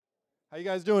How you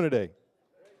guys doing today?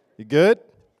 You good?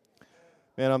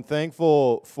 Man, I'm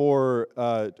thankful for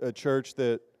a church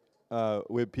that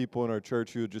we have people in our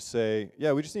church who would just say,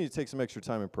 "Yeah, we just need to take some extra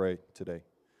time and pray today."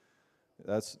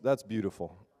 That's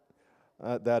beautiful.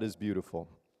 That is beautiful.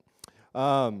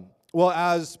 Well,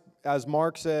 as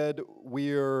Mark said,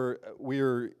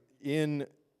 we're in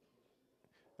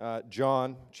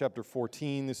John chapter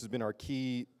 14. This has been our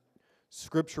key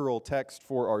scriptural text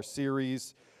for our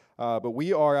series. But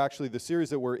we are actually, the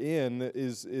series that we're in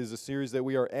is a series that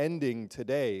we are ending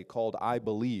today called I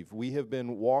Believe. We have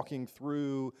been walking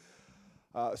through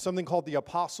something called the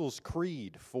Apostles'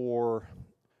 Creed for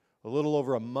a little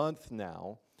over a month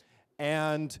now.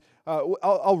 And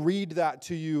I'll read that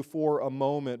to you for a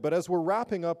moment. But as we're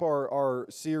wrapping up our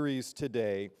series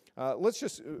today, let's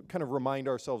just kind of remind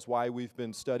ourselves why we've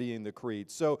been studying the creed.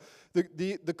 So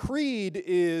the creed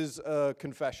is a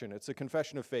confession. It's a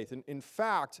confession of faith. And in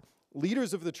fact,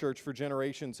 leaders of the church for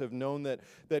generations have known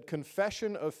that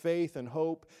confession of faith and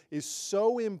hope is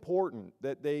so important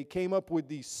that they came up with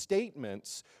these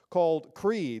statements called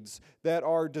creeds that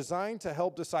are designed to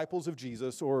help disciples of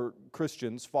Jesus or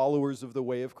Christians, followers of the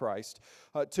way of Christ,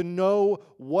 to know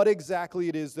what exactly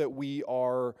it is that we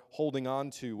are holding on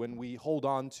to when we hold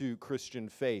on to Christian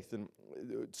faith, and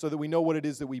so that we know what it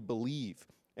is that we believe.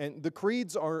 And the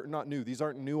creeds are not new. These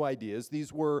aren't new ideas.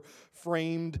 These were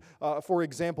framed, for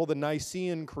example, the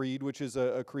Nicene Creed, which is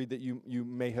a creed that you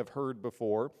may have heard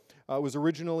before, was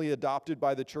originally adopted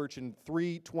by the church in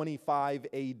 325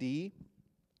 A.D.,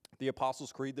 The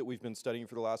Apostles' Creed that we've been studying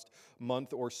for the last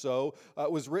month or so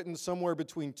was written somewhere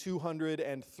between 200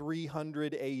 and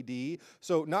 300 AD,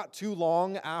 so not too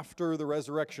long after the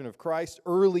resurrection of Christ,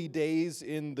 early days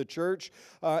in the church.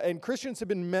 And Christians have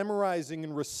been memorizing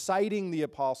and reciting the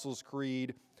Apostles'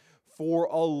 Creed for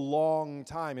a long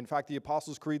time. In fact, the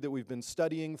Apostles' Creed that we've been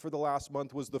studying for the last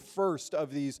month was the first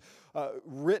of these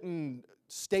written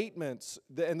statements.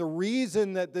 And the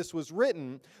reason that this was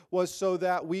written was so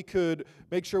that we could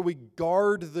make sure we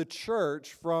guard the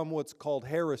church from what's called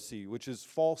heresy, which is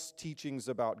false teachings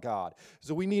about God.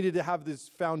 So we needed to have this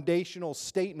foundational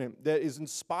statement that is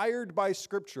inspired by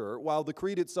Scripture. While the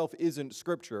creed itself isn't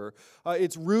Scripture,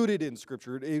 it's rooted in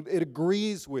Scripture. It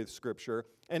agrees with Scripture.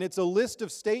 And it's a list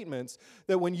of statements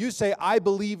that when you say, I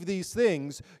believe these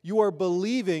things, you are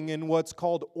believing in what's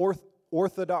called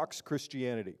Orthodox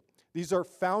Christianity. These are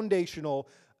foundational,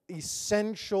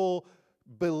 essential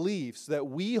beliefs that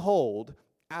we hold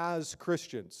as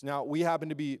Christians. Now, we happen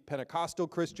to be Pentecostal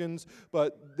Christians,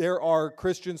 but there are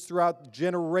Christians throughout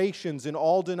generations in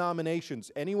all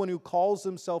denominations. Anyone who calls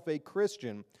himself a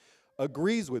Christian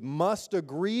must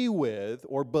agree with,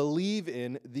 or believe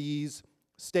in these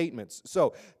statements.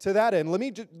 So, to that end,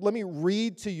 let me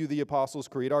read to you the Apostles'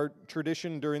 Creed. Our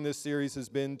tradition during this series has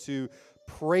been to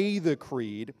pray the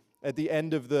creed at the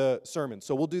end of the sermon.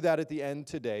 So we'll do that at the end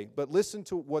today. But listen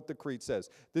to what the creed says.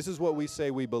 This is what we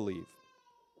say we believe.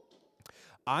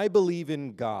 I believe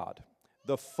in God,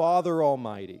 the Father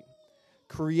Almighty,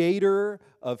 creator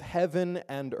of heaven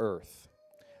and earth.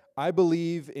 I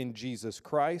believe in Jesus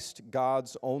Christ,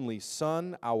 God's only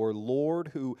Son, our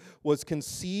Lord, who was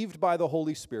conceived by the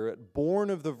Holy Spirit, born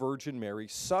of the Virgin Mary,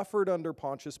 suffered under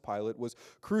Pontius Pilate, was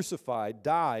crucified,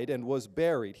 died, and was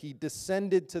buried. He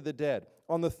descended to the dead.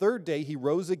 On the third day, he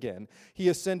rose again. He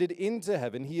ascended into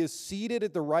heaven. He is seated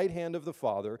at the right hand of the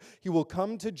Father. He will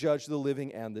come to judge the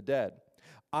living and the dead.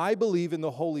 I believe in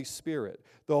the Holy Spirit,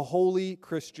 the holy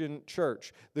Christian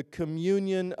church, the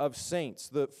communion of saints,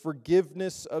 the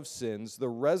forgiveness of sins, the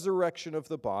resurrection of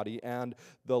the body, and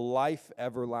the life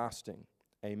everlasting.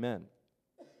 Amen.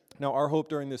 Now, our hope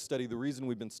during this study, the reason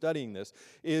we've been studying this,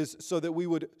 is so that we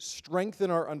would strengthen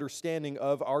our understanding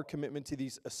of our commitment to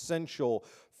these essential,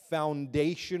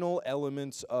 foundational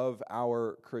elements of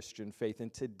our Christian faith.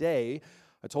 And today,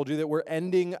 I told you that we're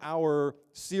ending our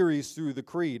series through the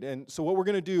creed. And so what we're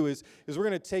going to do is we're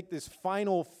going to take this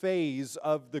final phase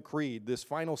of the creed, this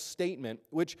final statement,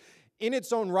 which in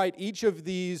its own right, each of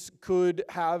these could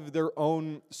have their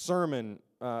own sermon.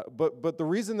 But the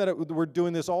reason that we're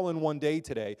doing this all in one day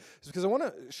today is because I want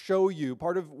to show you,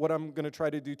 part of what I'm going to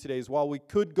try to do today is, while we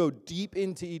could go deep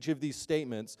into each of these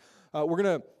statements, we're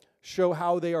going to show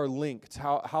how they are linked,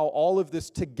 how all of this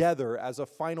together as a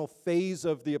final phase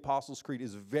of the Apostles' Creed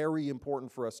is very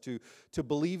important for us to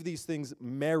believe these things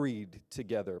married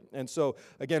together. And so,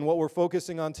 again, what we're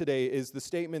focusing on today is the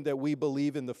statement that we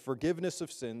believe in the forgiveness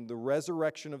of sin, the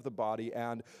resurrection of the body,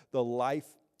 and the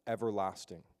life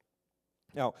everlasting.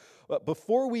 Now,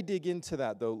 before we dig into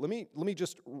that, though, let me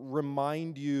just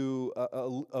remind you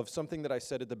of something that I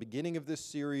said at the beginning of this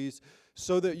series,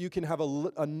 so that you can have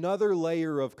another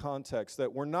layer of context.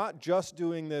 That we're not just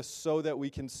doing this so that we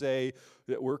can say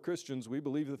that we're Christians, we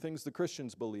believe the things the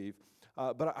Christians believe.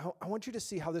 But I want you to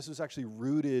see how this is actually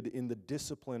rooted in the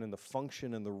discipline and the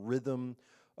function and the rhythm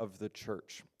of the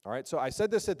church. All right, so I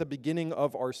said this at the beginning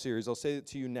of our series. I'll say it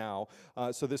to you now.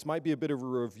 So this might be a bit of a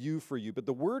review for you. But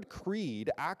the word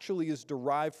creed actually is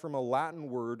derived from a Latin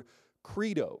word,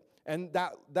 credo. And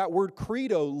that word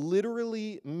credo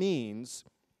literally means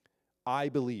I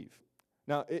believe.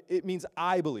 Now, it means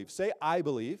I believe. Say I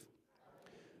believe.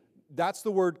 That's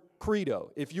the word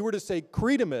credo. If you were to say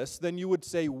credamus, then you would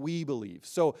say we believe.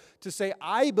 So to say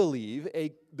I believe,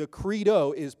 the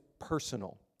credo is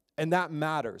personal. And that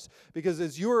matters, because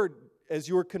as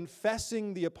you're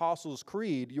confessing the Apostles'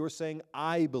 Creed, you're saying,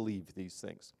 I believe these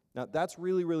things. Now, that's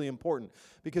really, really important,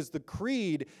 because the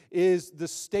creed is the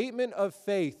statement of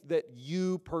faith that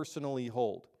you personally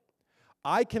hold.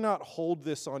 I cannot hold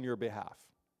this on your behalf.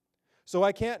 So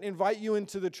I can't invite you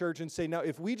into the church and say, now,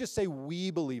 if we just say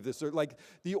we believe this, or like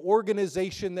the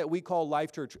organization that we call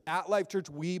Life Church, at Life Church,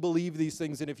 we believe these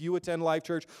things, and if you attend Life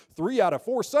Church 3 out of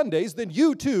 4 Sundays, then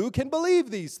you too can believe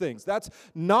these things. That's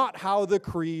not how the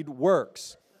creed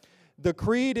works. The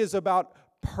creed is about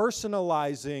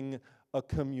personalizing a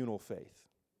communal faith.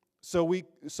 So we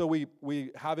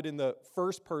have it in the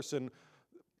first person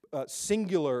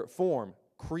singular form,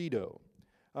 credo,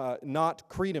 not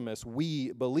credamus,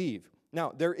 we believe.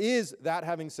 Now, that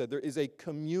having said, there is a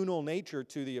communal nature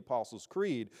to the Apostles'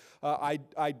 Creed.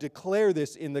 I declare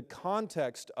this in the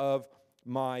context of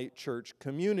my church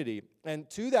community. And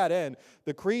to that end,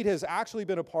 the creed has actually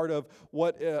been a part of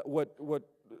what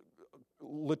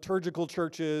liturgical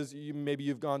churches, maybe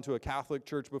you've gone to a Catholic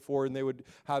church before, and they would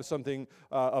have something,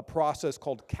 a process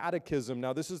called catechism.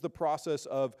 Now, this is the process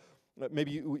of,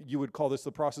 maybe you would call this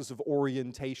the process of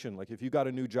orientation. Like if you got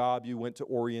a new job, you went to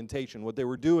orientation. What they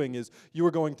were doing is you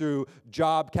were going through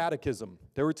job catechism.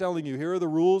 They were telling you, here are the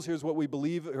rules, here's what we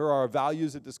believe, here are our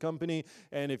values at this company,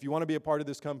 and if you want to be a part of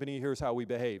this company, here's how we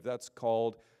behave. That's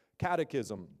called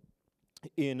catechism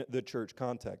in the church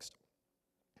context.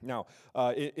 Now,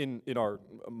 in our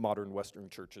modern Western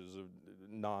churches,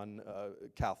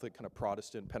 non-Catholic kind of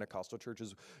Protestant Pentecostal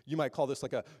churches, you might call this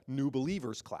like a new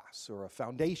believers class or a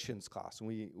foundations class. And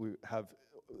we have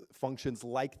functions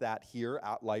like that here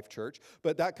at Life Church,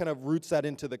 but that kind of roots that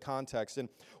into the context. And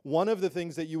one of the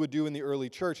things that you would do in the early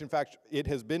church, in fact, it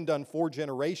has been done for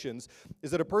generations, is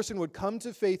that a person would come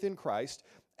to faith in Christ,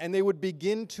 and they would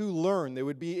begin to learn. They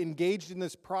would be engaged in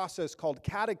this process called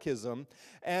catechism.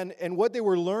 And what they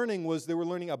were learning was they were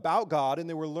learning about God, and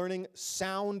they were learning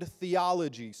sound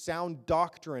theology, sound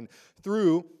doctrine,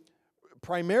 through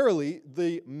primarily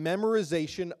the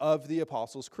memorization of the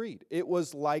Apostles' Creed. It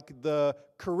was like the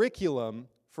curriculum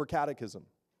for catechism.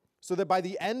 So that by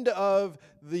the end of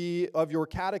your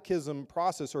catechism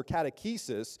process or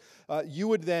catechesis, you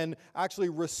would then actually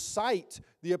recite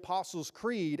the Apostles'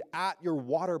 Creed at your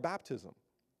water baptism.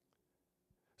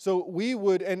 So we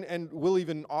would, and we'll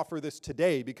even offer this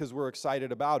today because we're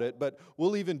excited about it, but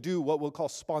we'll even do what we'll call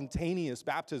spontaneous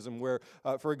baptism, where,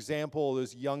 for example,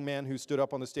 this young man who stood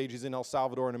up on the stage, he's in El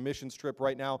Salvador on a missions trip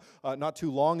right now, not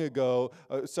too long ago,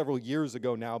 several years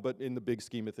ago now, but in the big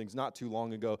scheme of things, not too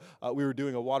long ago, we were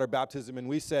doing a water baptism, and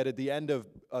we said at the end of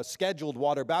a scheduled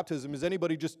water baptism, is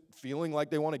anybody just feeling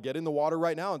like they want to get in the water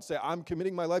right now and say, I'm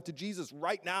committing my life to Jesus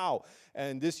right now?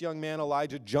 And this young man,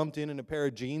 Elijah, jumped in a pair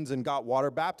of jeans and got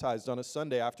water baptized on a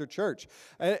Sunday after church.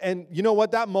 And you know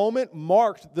what? That moment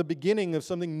marked the beginning of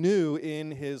something new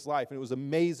in his life. And it was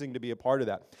amazing to be a part of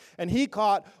that. And he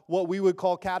caught what we would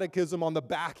call catechism on the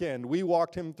back end. We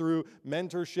walked him through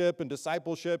mentorship and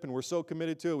discipleship, and we're so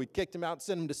committed to it. We kicked him out and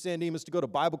sent him to San Dimas to go to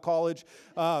Bible college.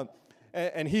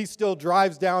 And he still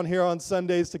drives down here on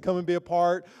Sundays to come and be a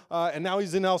part. And now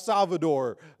he's in El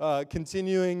Salvador,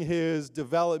 continuing his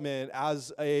development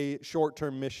as a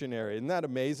short-term missionary. Isn't that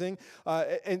amazing?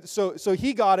 And so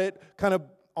he got it kind of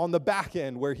on the back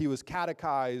end, where he was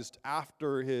catechized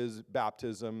after his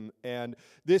baptism. And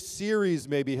this series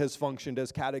maybe has functioned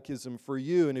as catechism for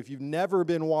you. And if you've never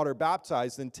been water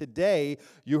baptized, then today,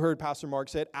 you heard Pastor Mark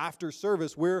say, after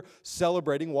service, we're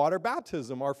celebrating water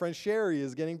baptism. Our friend Sherry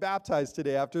is getting baptized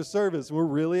today after service. We're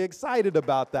really excited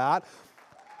about that.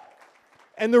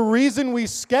 And the reason we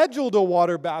scheduled a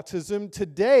water baptism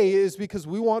today is because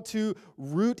we want to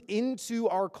root into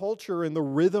our culture and the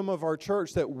rhythm of our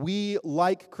church that we,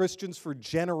 like Christians for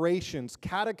generations,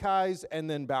 catechize and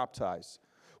then baptize.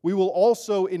 We will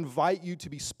also invite you to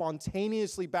be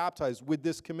spontaneously baptized with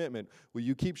this commitment. Will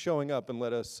you keep showing up and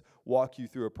let us walk you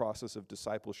through a process of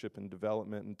discipleship and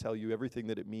development and tell you everything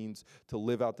that it means to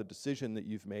live out the decision that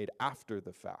you've made after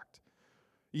the fact?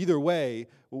 Either way,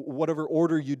 whatever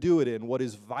order you do it in, what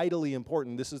is vitally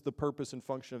important, this is the purpose and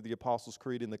function of the Apostles'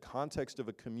 Creed in the context of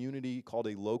a community called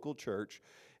a local church,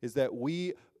 is that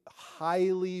we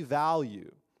highly value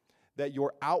that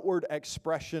your outward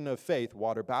expression of faith,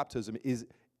 water baptism, is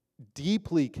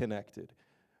deeply connected,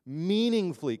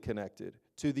 meaningfully connected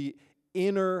to the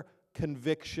inner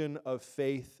conviction of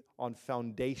faith on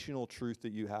foundational truth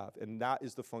that you have. And that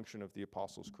is the function of the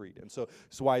Apostles' Creed. And so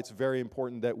that's why it's very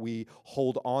important that we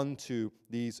hold on to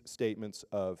these statements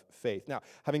of faith. Now,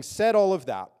 having said all of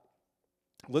that,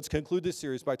 let's conclude this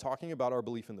series by talking about our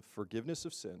belief in the forgiveness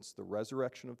of sins, the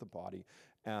resurrection of the body,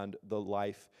 and the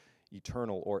life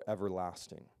eternal or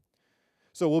everlasting.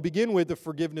 So we'll begin with the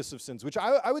forgiveness of sins, which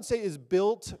I would say is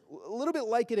built a little bit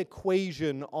like an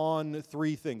equation on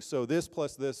three things. So this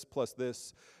plus this plus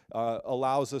this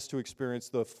allows us to experience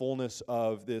the fullness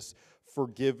of this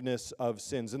forgiveness of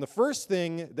sins. And the first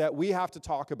thing that we have to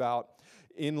talk about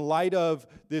in light of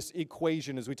this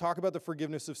equation as we talk about the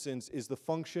forgiveness of sins is the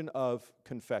function of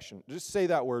confession. Just say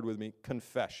that word with me,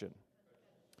 confession.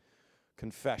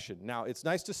 Confession. Now, it's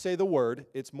nice to say the word.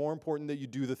 It's more important that you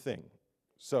do the thing.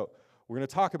 So we're going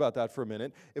to talk about that for a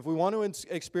minute. If we want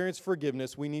to experience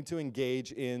forgiveness, we need to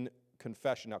engage in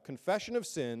confession. Now, confession of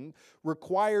sin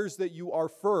requires that you are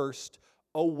first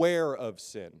aware of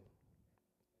sin.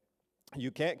 You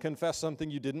can't confess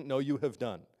something you didn't know you have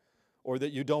done or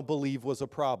that you don't believe was a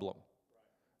problem,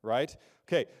 right?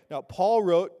 Okay, now Paul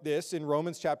wrote this in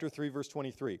Romans chapter 3, verse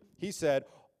 23. He said,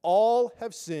 "All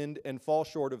have sinned and fall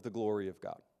short of the glory of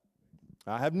God."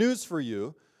 I have news for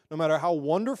you. No matter how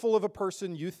wonderful of a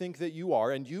person you think that you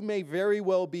are, and you may very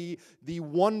well be the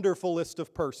wonderfulest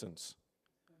of persons,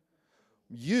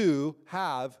 you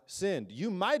have sinned.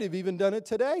 You might have even done it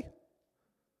today.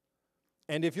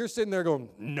 And if you're sitting there going,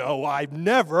 "No, I've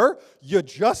never," you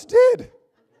just did.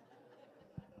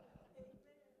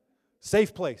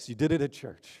 Safe place. You did it at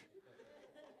church.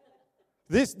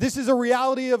 This is a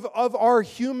reality of our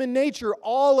human nature.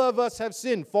 All of us have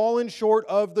sinned, fallen short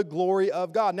of the glory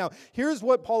of God. Now, here's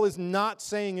what Paul is not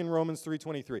saying in Romans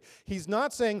 3:23. He's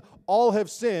not saying all have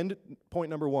sinned, point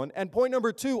number one, and point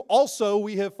number two, also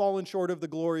we have fallen short of the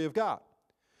glory of God.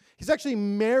 He's actually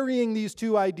marrying these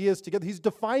two ideas together. He's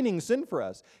defining sin for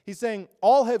us. He's saying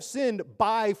all have sinned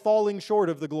by falling short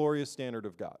of the glorious standard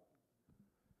of God.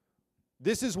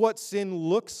 This is what sin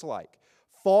looks like.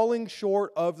 Falling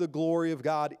short of the glory of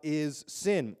God is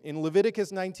sin. In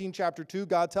Leviticus 19, chapter 2,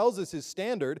 God tells us his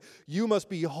standard, "You must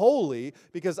be holy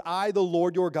because I, the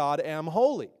Lord your God, am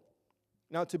holy."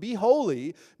 Now, to be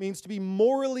holy means to be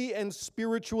morally and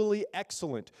spiritually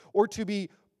excellent, or to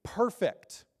be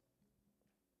perfect,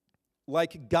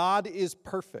 like God is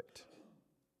perfect.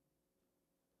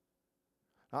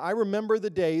 Now, I remember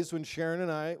the days when Sharon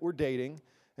and I were dating,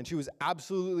 and she was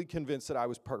absolutely convinced that I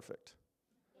was perfect.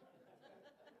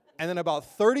 And then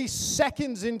about 30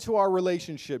 seconds into our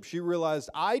relationship, she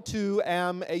realized I too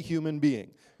am a human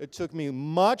being. It took me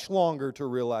much longer to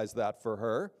realize that for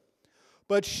her.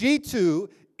 But she too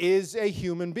is a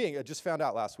human being. I just found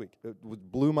out last week. It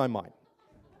blew my mind.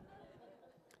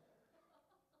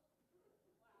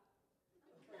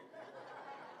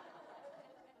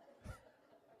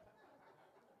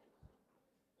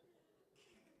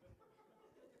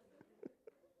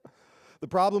 The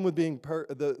problem with being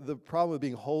the problem with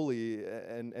being holy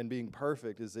and being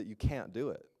perfect is that you can't do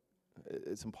it.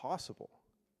 It's impossible.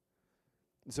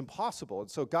 It's impossible.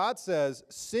 And so God says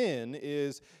sin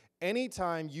is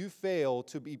anytime you fail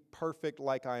to be perfect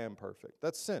like I am perfect.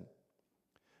 That's sin.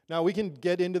 Now, we can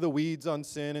get into the weeds on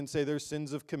sin and say there's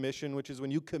sins of commission, which is when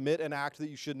you commit an act that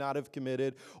you should not have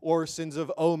committed, or sins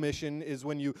of omission is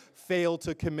when you fail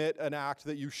to commit an act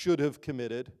that you should have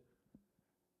committed.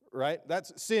 Right?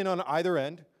 That's sin on either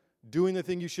end. Doing the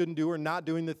thing you shouldn't do or not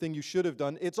doing the thing you should have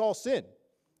done. It's all sin.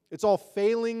 It's all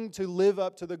failing to live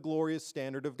up to the glorious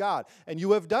standard of God. And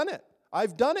you have done it.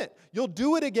 I've done it. You'll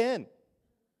do it again.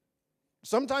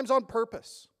 Sometimes on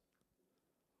purpose.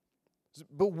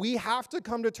 But we have to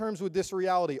come to terms with this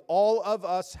reality. All of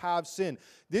us have sinned.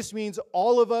 This means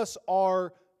all of us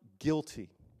are guilty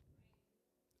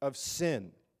of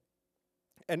sin.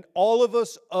 And all of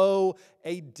us owe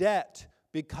a debt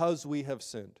because we have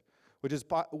sinned,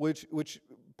 which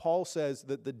Paul says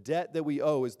that the debt that we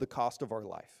owe is the cost of our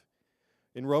life.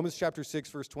 In Romans chapter 6,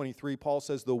 verse 23, Paul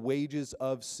says the wages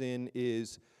of sin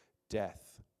is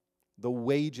death. The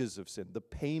wages of sin, the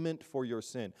payment for your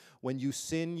sin. When you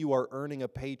sin, you are earning a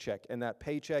paycheck, and that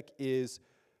paycheck is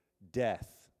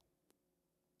death.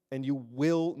 And you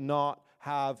will not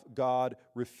have God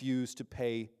refuse to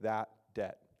pay that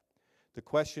debt. The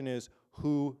question is,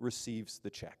 who receives the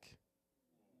check?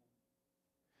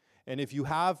 And if you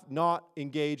have not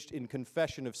engaged in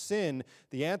confession of sin,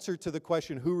 the answer to the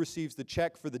question, who receives the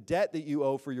check for the debt that you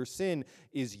owe for your sin,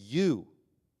 is you.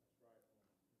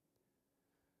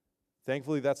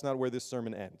 Thankfully, that's not where this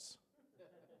sermon ends.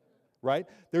 Right?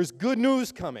 There's good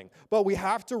news coming, but we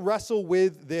have to wrestle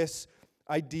with this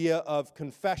idea of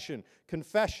confession.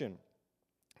 Confession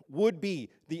would be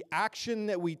the action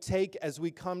that we take as we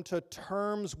come to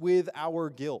terms with our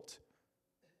guilt.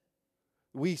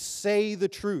 We say the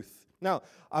truth. Now,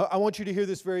 I want you to hear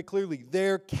this very clearly.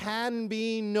 There can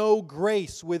be no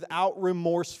grace without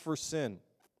remorse for sin.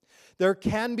 There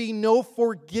can be no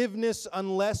forgiveness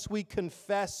unless we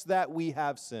confess that we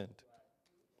have sinned.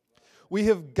 We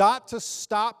have got to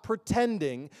stop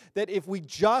pretending that if we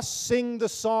just sing the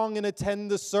song and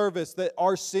attend the service, that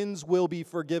our sins will be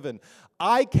forgiven.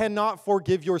 I cannot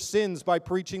forgive your sins by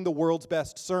preaching the world's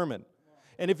best sermon.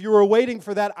 And if you were waiting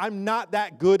for that, I'm not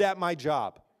that good at my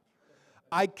job.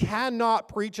 I cannot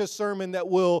preach a sermon that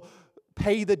will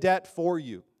pay the debt for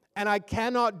you. And I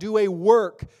cannot do a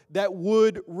work that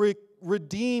would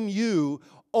redeem you.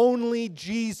 Only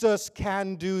Jesus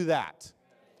can do that.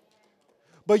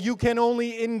 But you can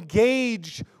only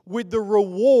engage with the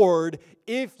reward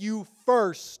if you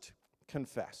first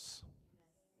confess.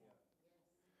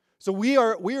 So we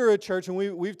are a church, and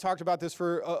we've talked about this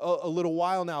for a little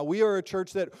while now. We are a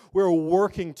church that we're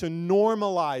working to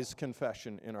normalize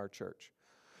confession in our church.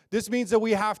 This means that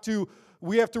we have to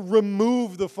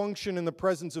remove the function and the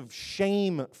presence of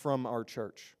shame from our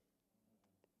church.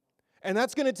 And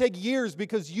that's going to take years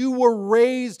because you were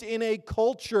raised in a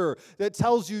culture that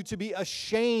tells you to be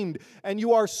ashamed. And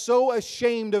you are so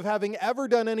ashamed of having ever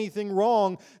done anything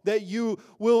wrong that you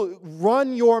will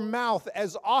run your mouth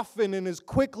as often and as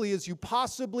quickly as you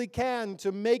possibly can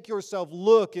to make yourself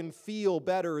look and feel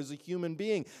better as a human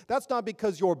being. That's not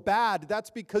because you're bad.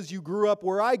 That's because you grew up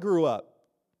where I grew up.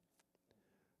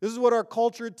 This is what our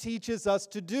culture teaches us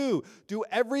to do. Do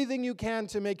everything you can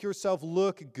to make yourself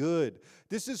look good.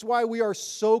 This is why we are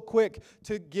so quick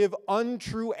to give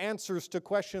untrue answers to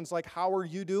questions like, how are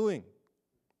you doing?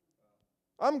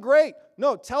 I'm great.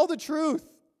 No, tell the truth.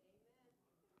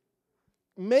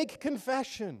 Make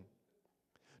confession.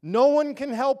 No one can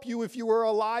help you if you are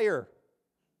a liar.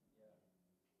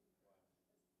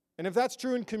 And if that's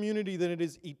true in community, then it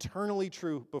is eternally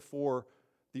true before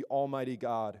the Almighty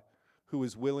God, who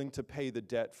is willing to pay the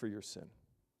debt for your sin.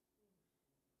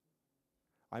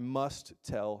 I must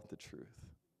tell the truth.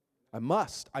 I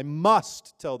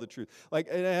must tell the truth.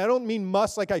 And I don't mean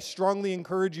must like I strongly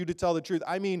encourage you to tell the truth.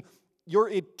 I mean your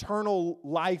eternal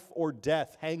life or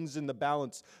death hangs in the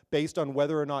balance based on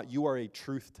whether or not you are a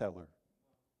truth teller.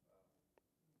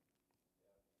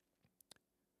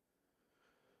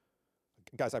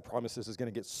 Guys, I promise this is going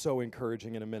to get so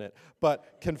encouraging in a minute.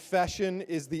 But confession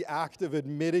is the act of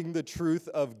admitting the truth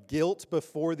of guilt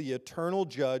before the eternal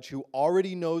judge who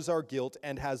already knows our guilt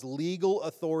and has legal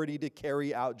authority to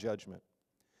carry out judgment.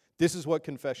 This is what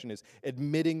confession is,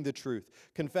 admitting the truth.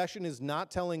 Confession is not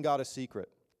telling God a secret.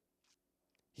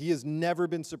 He has never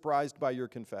been surprised by your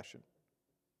confession.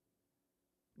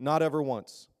 Not ever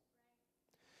once.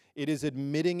 It is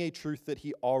admitting a truth that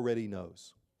he already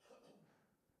knows.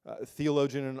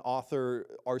 Theologian and author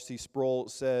R.C. Sproul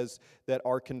says that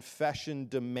our confession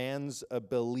demands a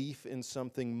belief in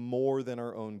something more than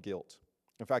our own guilt.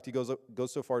 In fact, he goes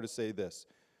so far to say this: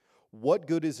 what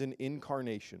good is an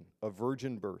incarnation, a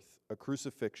virgin birth, a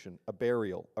crucifixion, a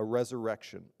burial, a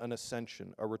resurrection, an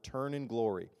ascension, a return in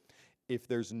glory, if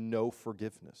there's no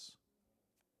forgiveness?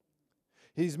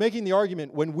 He's making the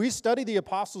argument, when we study the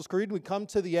Apostles' Creed, we come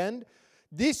to the end,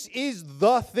 this is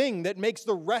the thing that makes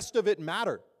the rest of it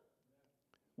matter.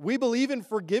 We believe in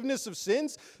forgiveness of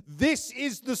sins. This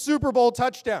is the Super Bowl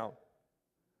touchdown.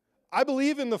 I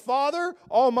believe in the Father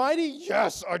Almighty.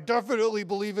 Yes, I definitely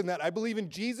believe in that. I believe in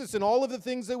Jesus, and all of the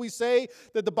things that we say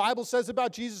that the Bible says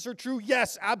about Jesus are true.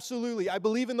 Yes, absolutely. I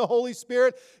believe in the Holy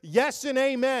Spirit. Yes and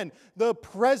amen. The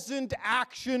present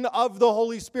action of the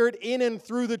Holy Spirit in and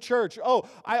through the church. Oh,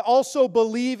 I also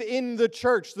believe in the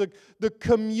church, the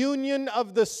communion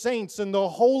of the saints and the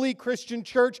holy Christian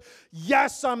church.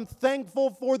 Yes, I'm thankful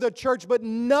for the church, but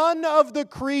none of the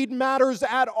creed matters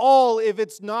at all if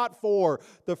it's not for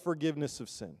the forgiveness of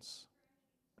sins.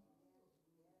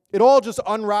 It all just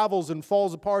unravels and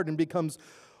falls apart and becomes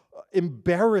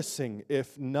embarrassing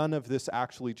if none of this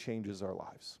actually changes our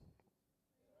lives.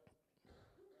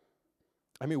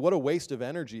 I mean, what a waste of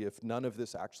energy if none of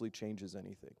this actually changes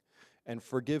anything. And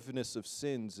forgiveness of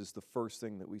sins is the first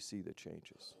thing that we see that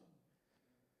changes.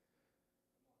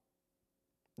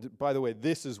 By the way,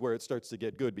 this is where it starts to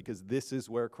get good, because this is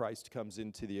where Christ comes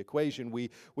into the equation. We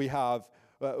have,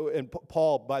 and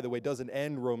Paul, by the way, doesn't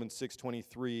end Romans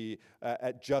 6:23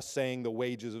 at just saying the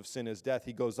wages of sin is death.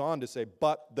 He goes on to say,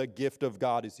 but the gift of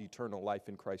God is eternal life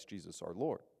in Christ Jesus our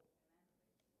Lord.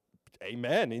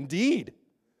 Amen, indeed.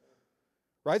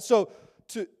 Right? So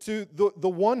to the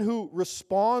one who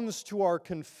responds to our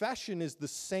confession is the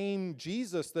same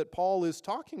Jesus that Paul is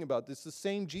talking about. It's the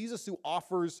same Jesus who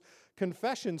offers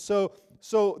confession. So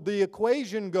the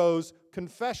equation goes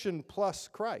confession plus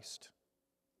Christ.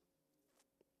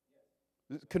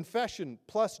 Confession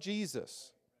plus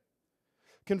Jesus.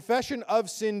 Confession of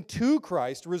sin to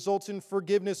Christ results in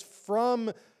forgiveness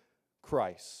from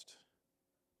Christ.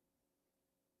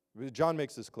 John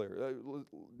makes this clear.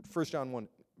 1 John 1,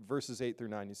 verses 8 through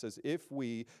 9, he says, if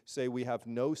we say we have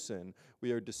no sin,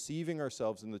 we are deceiving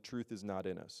ourselves and the truth is not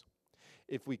in us.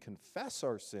 If we confess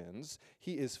our sins,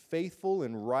 he is faithful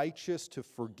and righteous to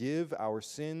forgive our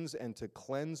sins and to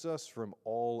cleanse us from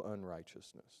all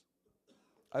unrighteousness.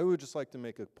 I would just like to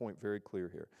make a point very clear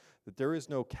here, that there is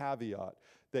no caveat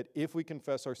that if we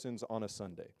confess our sins on a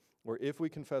Sunday, or if we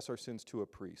confess our sins to a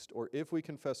priest, or if we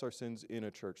confess our sins in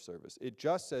a church service. It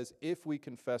just says if we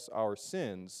confess our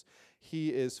sins, he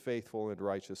is faithful and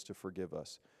righteous to forgive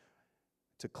us,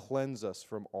 to cleanse us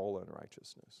from all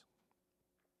unrighteousness.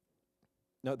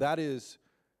 Now that is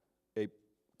a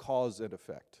cause and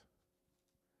effect.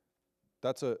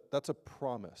 That's a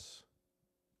promise.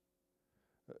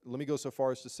 Let me go so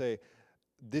far as to say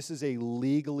this is a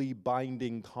legally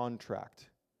binding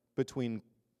contract between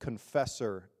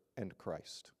confessor and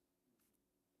Christ.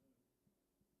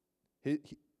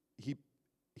 He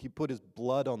put his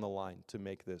blood on the line to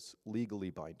make this legally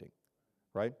binding,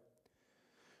 right?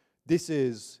 This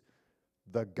is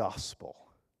the gospel.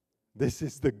 This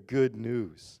is the good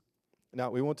news.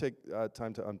 Now, we won't take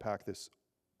time to unpack this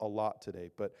a lot today,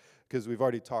 but because we've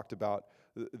already talked about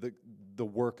the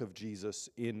work of Jesus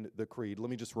in the creed. Let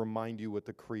me just remind you what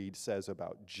the creed says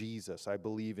about Jesus. I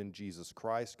believe in Jesus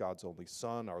Christ, God's only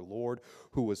Son, our Lord,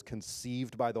 who was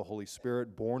conceived by the Holy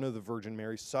Spirit, born of the Virgin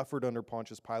Mary, suffered under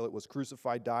Pontius Pilate, was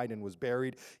crucified, died, and was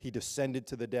buried. He descended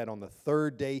to the dead. On the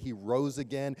third day, he rose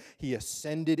again. He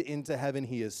ascended into heaven.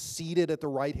 He is seated at the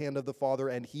right hand of the Father,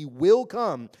 and he will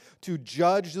come to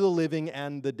judge the living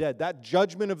and the dead. That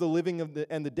judgment of the living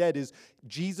and the dead is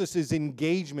Jesus'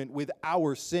 engagement with our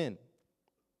sin.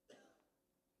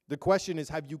 The question is,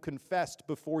 have you confessed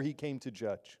before he came to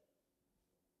judge?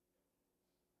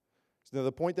 Now,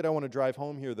 the point that I want to drive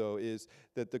home here, though, is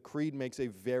that the creed makes a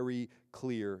very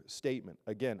clear statement.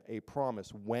 Again, a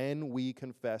promise. When we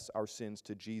confess our sins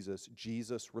to Jesus,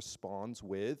 Jesus responds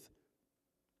with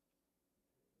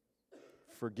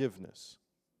forgiveness.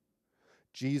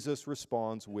 Jesus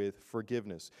responds with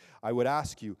forgiveness. I would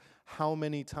ask you, how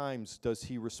many times does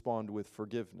he respond with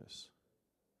forgiveness?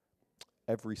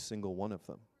 Every single one of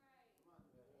them.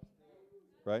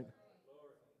 Right?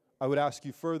 I would ask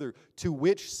you further, to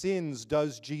which sins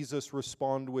does Jesus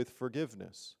respond with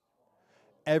forgiveness?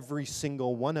 Every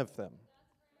single one of them.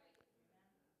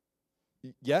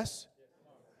 Yes?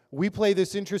 We play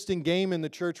this interesting game in the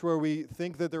church where we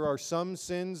think that there are some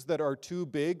sins that are too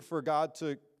big for God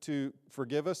to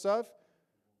forgive us of,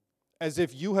 as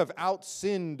if you have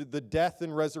outsinned the death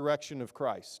and resurrection of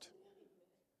Christ.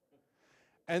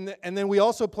 And then we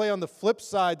also play on the flip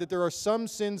side that there are some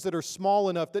sins that are small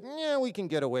enough that we can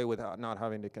get away without not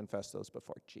having to confess those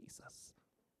before Jesus.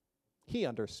 He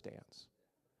understands.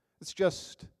 It's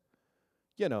just,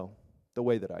 the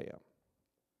way that I am.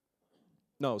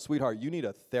 No, sweetheart, you need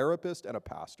a therapist and a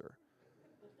pastor.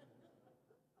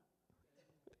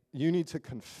 You need to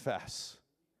confess,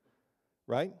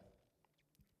 right?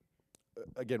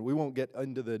 Again, we won't get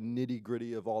into the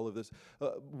nitty-gritty of all of this.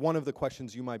 One of the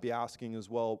questions you might be asking is,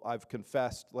 well, I've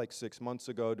confessed like 6 months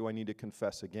ago. Do I need to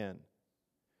confess again?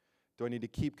 Do I need to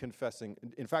keep confessing?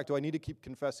 In fact, do I need to keep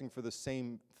confessing for the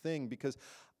same thing because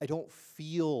I don't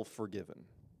feel forgiven?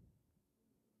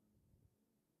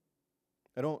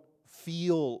 I don't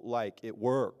feel like it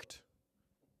worked.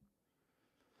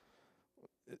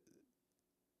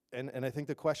 And I think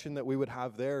the question that we would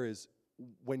have there is,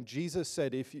 when Jesus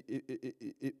said,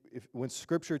 when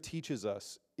Scripture teaches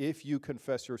us, if you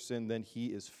confess your sin, then he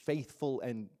is faithful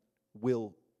and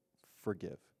will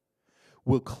forgive,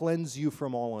 will cleanse you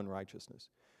from all unrighteousness.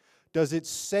 Does it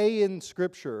say in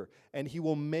Scripture, and he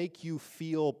will make you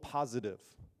feel positive?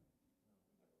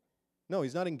 No,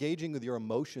 he's not engaging with your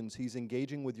emotions. He's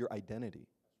engaging with your identity.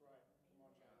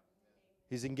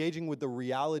 He's engaging with the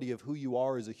reality of who you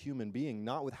are as a human being,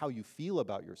 not with how you feel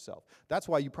about yourself. That's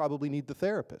why you probably need the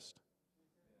therapist.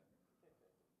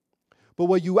 But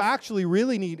what you actually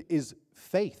really need is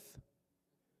faith.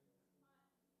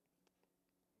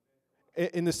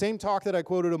 In the same talk that I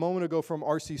quoted a moment ago from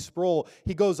R.C. Sproul,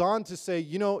 he goes on to say,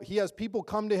 he has people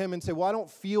come to him and say, well, I don't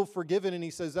feel forgiven. And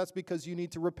he says, that's because you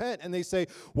need to repent. And they say,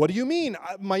 what do you mean?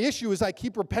 My issue is I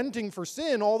keep repenting for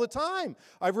sin all the time.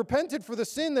 I've repented for the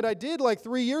sin that I did like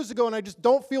 3 years ago, and I just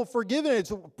don't feel forgiven.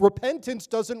 Repentance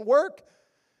doesn't work.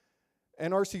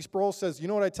 And R.C. Sproul says, you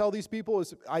know what I tell these people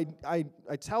is I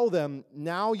tell them,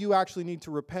 now you actually need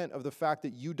to repent of the fact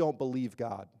that you don't believe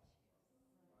God.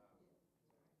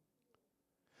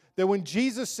 That when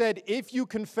Jesus said, if you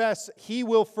confess, he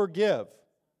will forgive.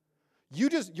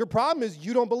 Your problem is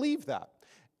you don't believe that.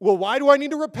 Well, why do I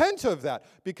need to repent of that?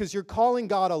 Because you're calling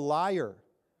God a liar.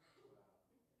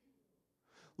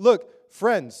 Look,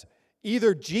 friends,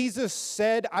 either Jesus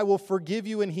said, I will forgive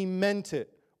you, and he meant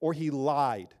it, or he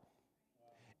lied.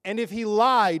 And if he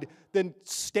lied, then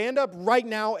stand up right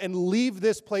now and leave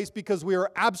this place because we are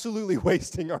absolutely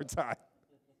wasting our time.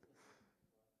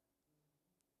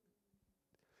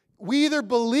 We either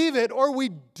believe it or we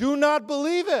do not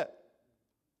believe it.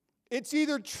 It's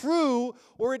either true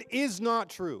or it is not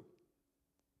true.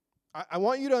 I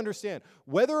want you to understand,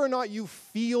 whether or not you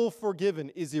feel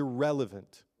forgiven is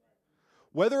irrelevant.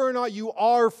 Whether or not you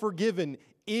are forgiven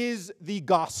is the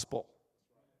gospel.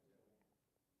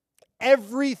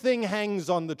 Everything hangs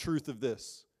on the truth of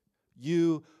this.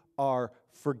 You are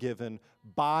forgiven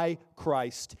by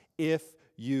Christ if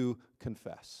you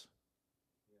confess.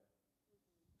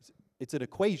 It's an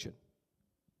equation.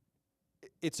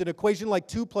 It's an equation like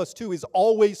 2 plus 2 is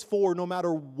always 4 no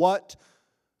matter what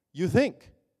you think.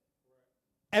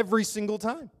 Every single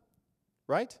time.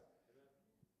 Right?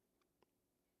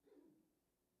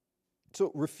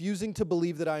 So refusing to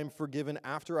believe that I am forgiven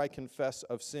after I confess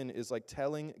of sin is like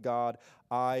telling God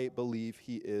I believe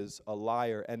he is a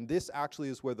liar. And this actually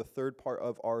is where the third part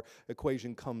of our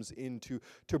equation comes into,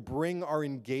 to bring our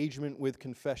engagement with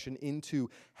confession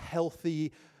into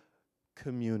healthy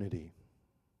community.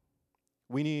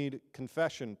 We need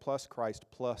confession plus Christ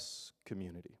plus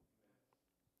community.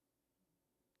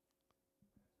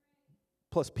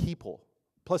 Plus people,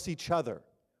 plus each other,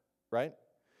 right?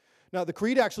 Now, the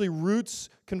Creed actually roots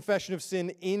confession of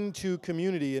sin into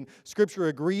community, and Scripture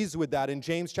agrees with that. In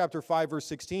James chapter 5, verse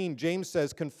 16, James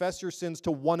says, confess your sins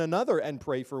to one another and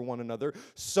pray for one another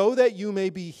so that you may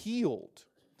be healed.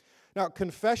 Now,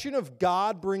 confession of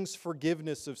God brings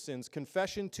forgiveness of sins.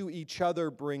 Confession to each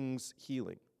other brings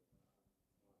healing.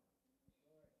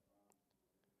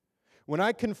 When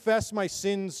I confess my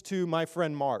sins to my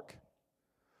friend Mark,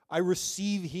 I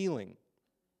receive healing.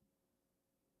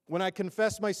 When I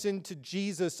confess my sin to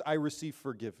Jesus, I receive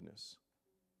forgiveness.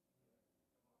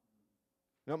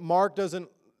 Now, Mark doesn't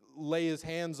lay his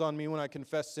hands on me when I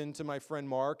confess sin to my friend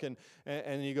Mark, and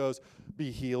he goes,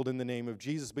 be healed in the name of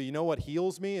Jesus. But you know what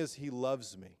heals me is he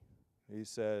loves me. He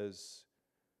says,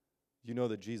 you know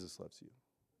that Jesus loves you,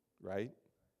 right?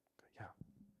 Yeah.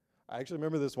 I actually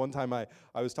remember this one time I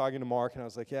was talking to Mark, and I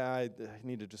was like, yeah, I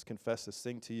need to just confess this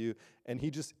thing to you. And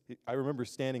I remember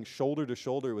standing shoulder to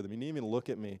shoulder with him. He didn't even look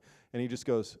at me. And he just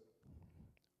goes,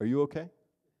 are you okay?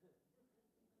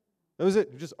 That was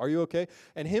it. Just, are you okay?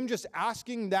 And him just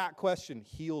asking that question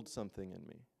healed something in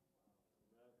me.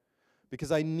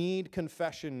 Because I need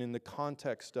confession in the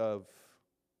context of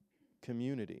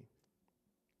community.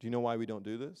 Do you know why we don't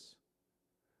do this?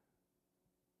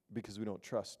 Because we don't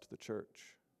trust the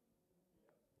church.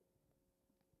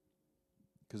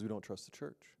 Because we don't trust the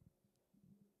church.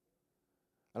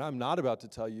 And I'm not about to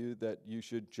tell you that you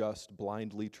should just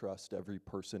blindly trust every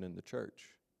person in the church.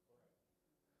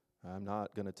 I'm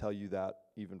not going to tell you that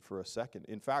even for a second.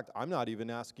 In fact, I'm not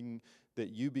even asking that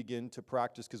you begin to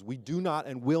practice, because we do not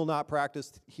and will not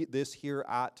practice this here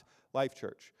at Life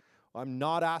Church. I'm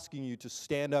not asking you to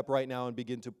stand up right now and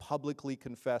begin to publicly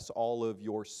confess all of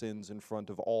your sins in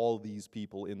front of all these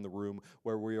people in the room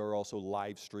where we are also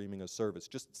live streaming a service.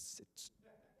 Just sit.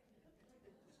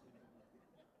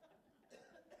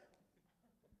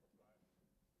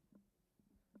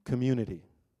 Community.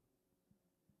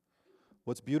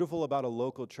 What's beautiful about a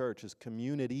local church is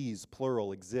communities,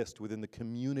 plural, exist within the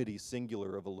community,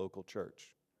 singular, of a local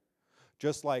church.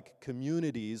 Just like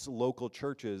communities, local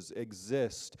churches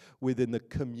exist within the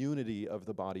community of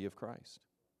the body of Christ.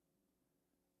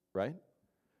 Right?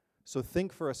 So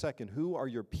think for a second, who are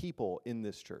your people in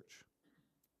this church?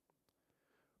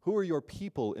 Who are your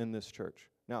people in this church?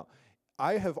 Now,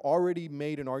 I have already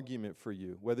made an argument for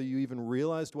you, whether you even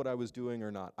realized what I was doing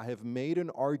or not. I have made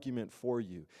an argument for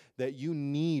you that you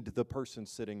need the person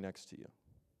sitting next to you.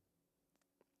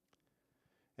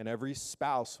 And every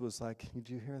spouse was like,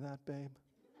 did you hear that, babe?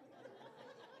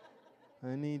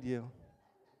 I need you.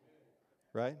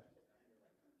 Right?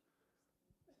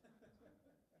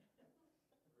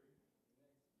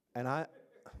 And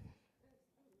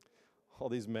all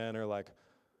these men are like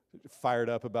fired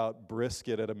up about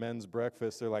brisket at a men's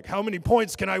breakfast. They're like, how many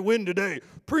points can I win today?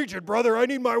 Preach it, brother. I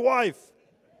need my wife.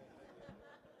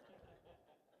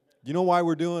 You know why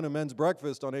we're doing a men's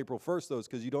breakfast on April 1st, though? Is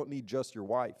because you don't need just your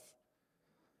wife.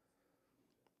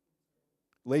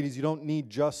 Ladies, you don't need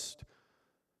just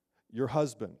your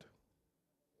husband.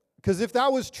 Because if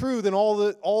that was true, then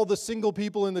all the single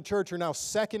people in the church are now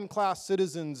second-class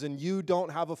citizens, and you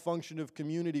don't have a function of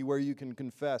community where you can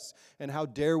confess. And how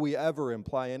dare we ever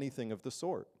imply anything of the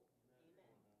sort?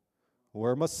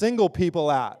 Where are my single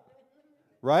people at?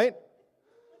 Right?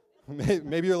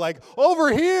 Maybe you're like,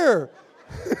 over here!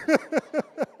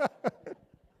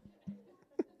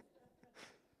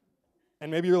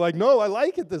 And maybe you're like, no, I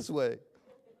like it this way.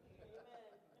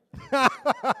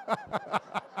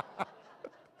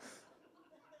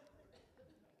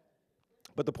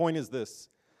 But the point is this.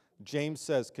 James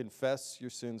says, confess your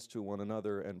sins to one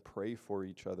another and pray for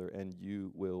each other, and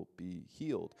you will be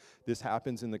healed. This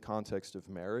happens in the context of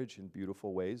marriage in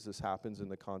beautiful ways. This happens in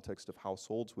the context of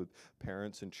households with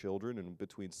parents and children and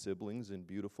between siblings in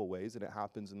beautiful ways. And it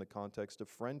happens in the context of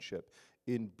friendship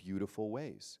in beautiful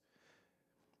ways.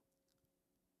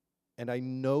 And I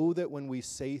know that when we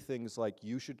say things like,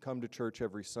 you should come to church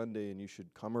every Sunday and you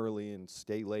should come early and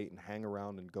stay late and hang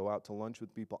around and go out to lunch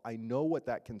with people, I know what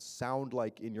that can sound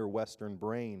like in your Western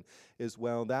brain is,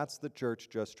 well, that's the church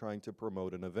just trying to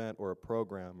promote an event or a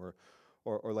program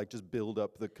or like just build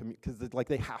up the community, because like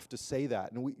they have to say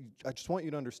that. And I just want you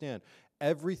to understand,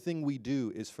 everything we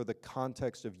do is for the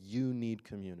context of you need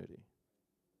community.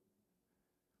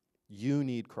 You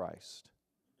need Christ.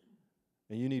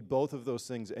 And you need both of those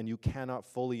things, and you cannot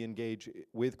fully engage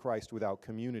with Christ without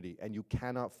community, and you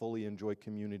cannot fully enjoy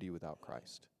community without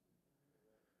Christ.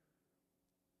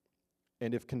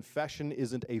 And if confession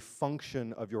isn't a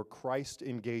function of your Christ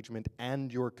engagement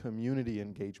and your community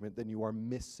engagement, then you are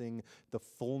missing the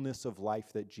fullness of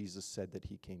life that Jesus said that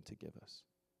he came to give us.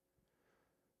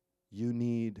 You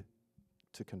need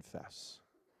to confess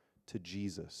to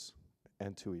Jesus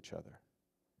and to each other.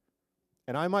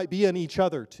 And I might be an each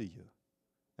other to you.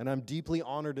 And I'm deeply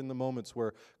honored in the moments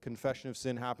where confession of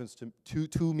sin happens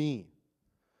to me.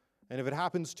 And if it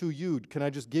happens to you, can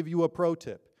I just give you a pro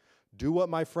tip? Do what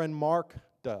my friend Mark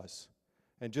does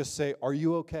and just say, are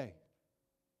you okay?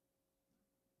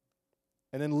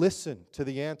 And then listen to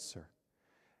the answer.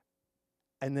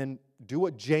 And then do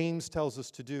what James tells us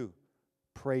to do.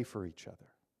 Pray for each other.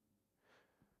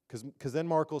 Because then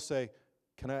Mark will say,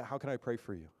 how can I pray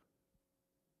for you?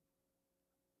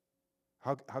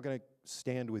 How can I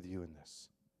stand with you in this,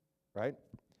 right?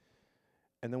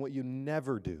 And then what you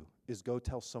never do is go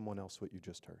tell someone else what you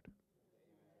just heard.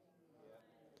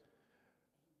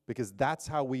 Because that's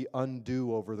how we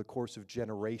undo over the course of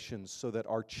generations so that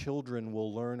our children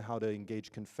will learn how to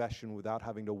engage confession without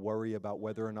having to worry about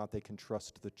whether or not they can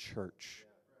trust the church.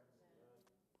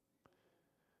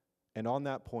 And on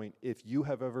that point, if you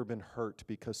have ever been hurt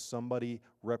because somebody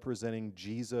representing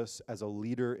Jesus as a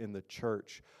leader in the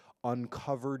church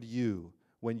uncovered you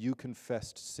when you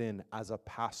confessed sin as a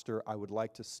pastor, I would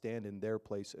like to stand in their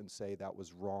place and say that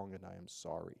was wrong and I am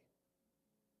sorry.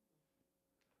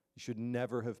 You should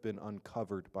never have been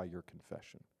uncovered by your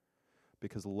confession,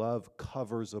 because love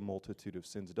covers a multitude of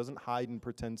sins. It doesn't hide and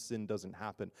pretend sin doesn't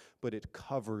happen, but it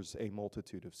covers a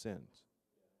multitude of sins.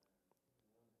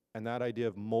 And that idea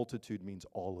of multitude means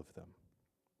all of them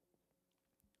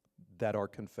that are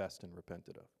confessed and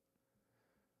repented of.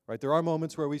 Right? There are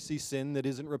moments where we see sin that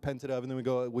isn't repented of, and then we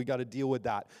go, we got to deal with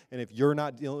that. And if you're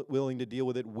not willing to deal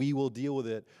with it, we will deal with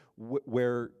it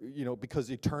because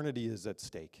eternity is at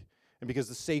stake and because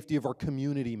the safety of our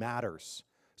community matters.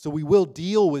 So we will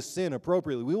deal with sin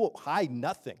appropriately. We won't hide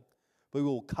nothing, but we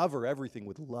will cover everything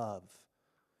with love.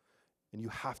 And you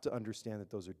have to understand that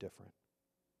those are different.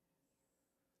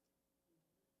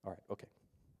 All right, okay.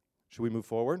 Should we move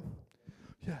forward?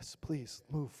 Yes, please,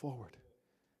 move forward.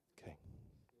 Okay.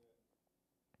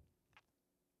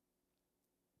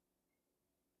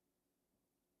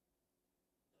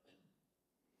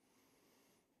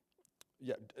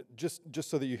 Yeah, just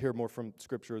so that you hear more from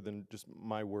Scripture than just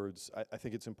my words, I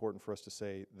think it's important for us to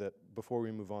say that before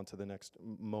we move on to the next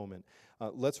moment,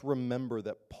 let's remember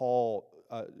that Paul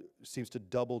seems to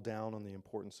double down on the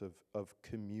importance of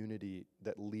community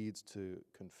that leads to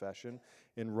confession.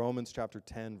 In Romans chapter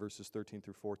 10, verses 13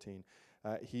 through 14,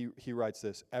 he writes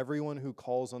this: everyone who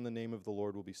calls on the name of the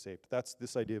Lord will be saved. That's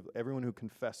this idea of everyone who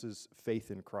confesses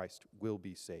faith in Christ will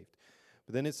be saved.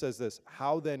 But then it says this: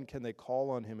 how then can they call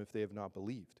on him if they have not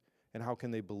believed? And how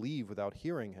can they believe without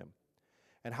hearing him?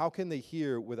 And how can they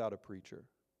hear without a preacher?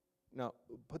 Now,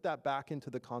 put that back into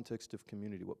the context of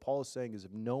community. What Paul is saying is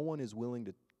if no one is willing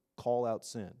to call out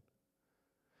sin,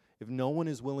 if no one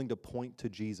is willing to point to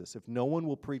Jesus, if no one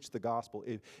will preach the gospel,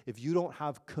 if you don't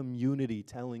have community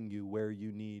telling you where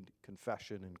you need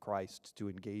confession in Christ to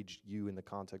engage you in the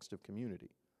context of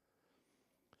community,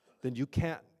 then you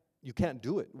can't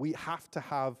do it. We have to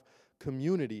have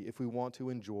community if we want to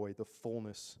enjoy the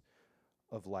fullness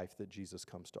of life that Jesus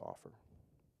comes to offer.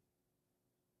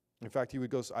 In fact,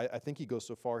 I think he goes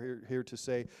so far here to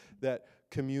say that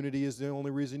community is the only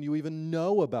reason you even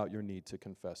know about your need to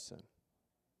confess sin.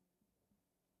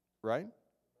 Right?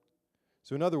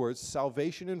 So in other words,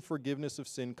 salvation and forgiveness of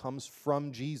sin comes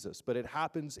from Jesus, but it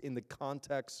happens in the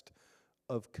context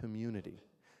of community.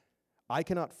 I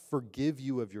cannot forgive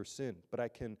you of your sin, but I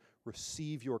can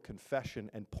receive your confession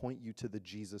and point you to the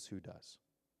Jesus who does,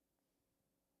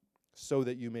 so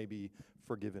that you may be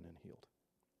forgiven and healed.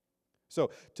 So,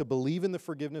 to believe in the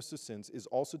forgiveness of sins is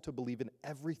also to believe in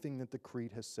everything that the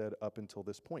Creed has said up until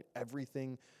this point.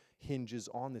 Everything hinges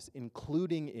on this,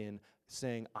 including in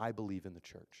saying, I believe in the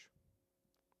church,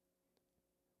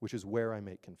 which is where I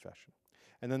make confession.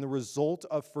 And then the result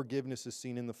of forgiveness is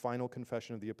seen in the final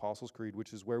confession of the Apostles' Creed,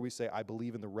 which is where we say, I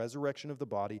believe in the resurrection of the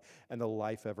body and the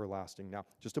life everlasting. Now,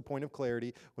 just a point of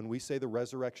clarity, when we say the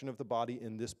resurrection of the body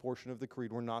in this portion of the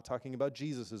Creed, we're not talking about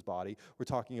Jesus' body, we're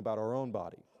talking about our own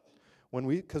body.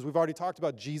 Because we've already talked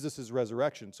about Jesus'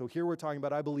 resurrection. So here we're talking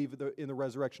about, I believe in the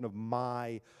resurrection of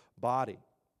my body.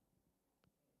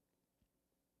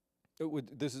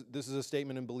 This is a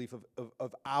statement in belief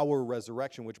of our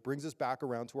resurrection, which brings us back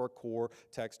around to our core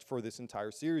text for this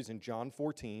entire series. In John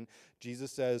 14,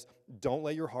 Jesus says, don't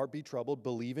let your heart be troubled.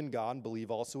 Believe in God and believe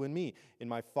also in me. In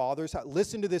my Father's house.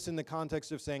 Listen to this in the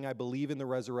context of saying, I believe in the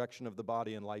resurrection of the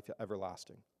body and life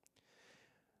everlasting.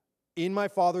 In my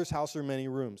Father's house are many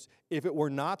rooms. If it were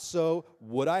not so,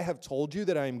 would I have told you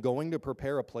that I am going to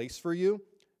prepare a place for you?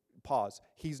 Pause.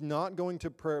 He's not going to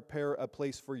prepare a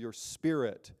place for your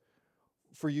spirit,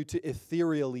 for you to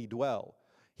ethereally dwell.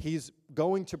 He's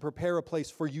going to prepare a place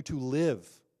for you to live,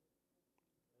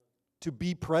 to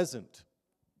be present.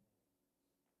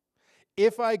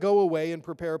 If I go away and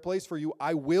prepare a place for you,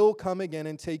 I will come again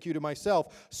and take you to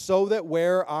myself, so that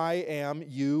where I am,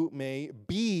 you may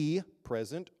be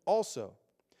present also.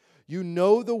 You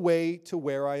know the way to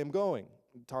where I am going.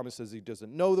 Thomas says he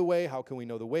doesn't know the way. How can we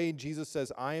know the way? Jesus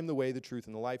says, I am the way, the truth,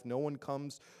 and the life. No one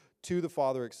comes to the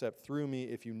Father except through me.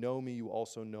 If you know me, you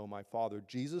also know my Father.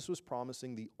 Jesus was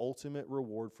promising the ultimate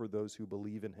reward for those who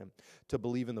believe in him. To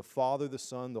believe in the Father, the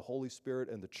Son, the Holy Spirit,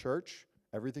 and the church,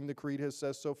 everything the Creed has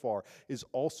said so far, is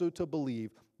also to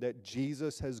believe that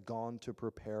Jesus has gone to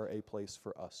prepare a place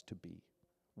for us to be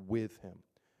with him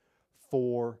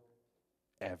forever.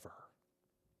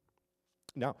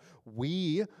 Now,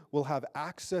 we will have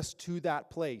access to that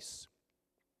place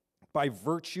by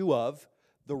virtue of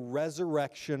the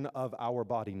resurrection of our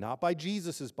body, not by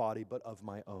Jesus' body, but of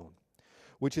my own,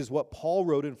 which is what Paul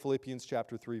wrote in Philippians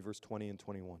chapter 3, verse 20 and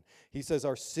 21. He says,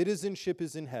 our citizenship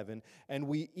is in heaven, and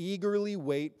we eagerly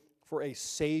wait for a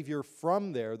Savior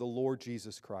from there, the Lord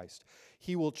Jesus Christ.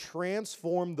 He will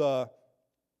transform the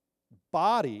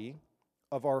body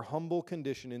of our humble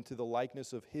condition into the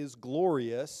likeness of his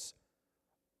glorious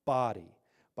body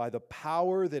by the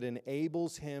power that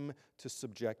enables him to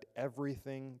subject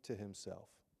everything to himself.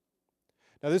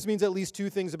 Now, this means at least two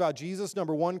things about Jesus.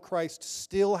 Number one, Christ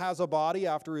still has a body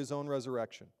after his own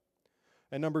resurrection.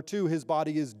 And number two, his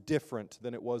body is different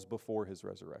than it was before his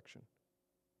resurrection.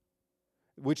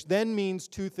 Which then means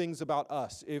two things about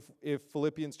us. If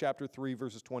Philippians chapter 3,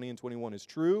 verses 20 and 21 is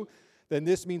true, then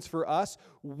this means for us,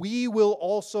 we will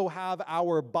also have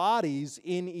our bodies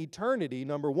in eternity,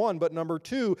 number one. But number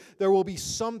two, there will be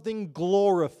something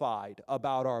glorified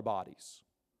about our bodies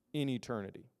in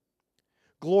eternity.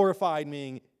 Glorified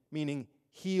meaning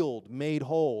healed, made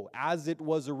whole, as it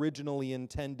was originally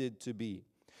intended to be.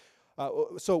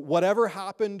 So whatever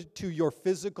happened to your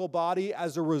physical body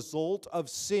as a result of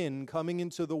sin coming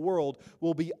into the world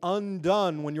will be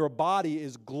undone when your body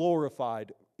is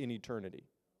glorified in eternity.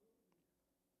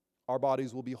 Our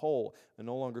bodies will be whole and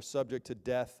no longer subject to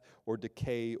death or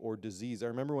decay or disease. I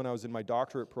remember when I was in my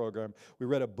doctorate program, we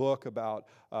read a book about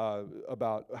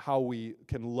how we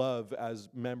can love as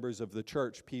members of the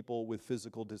church people with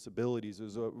physical disabilities. It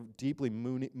was a deeply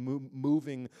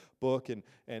moving book and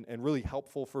really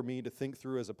helpful for me to think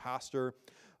through as a pastor.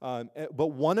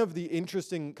 But one of the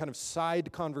interesting kind of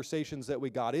side conversations that we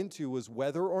got into was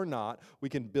whether or not we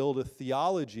can build a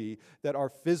theology that our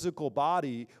physical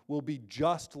body will be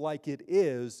just like it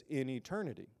is in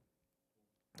eternity.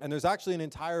 And there's actually an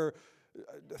entire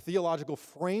theological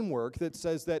framework that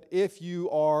says that if you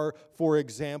are, for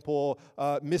example,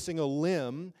 missing a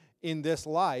limb in this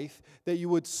life, that you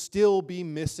would still be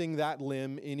missing that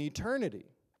limb in eternity.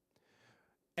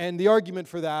 And the argument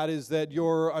for that is that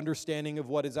your understanding of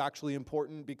what is actually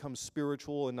important becomes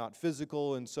spiritual and not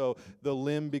physical, and so the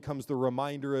limb becomes the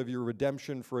reminder of your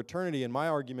redemption for eternity. And my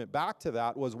argument back to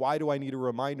that was, why do I need a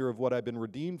reminder of what I've been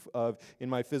redeemed of in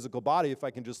my physical body if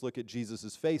I can just look at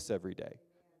Jesus' face every day?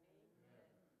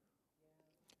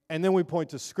 And then we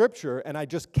point to Scripture, and I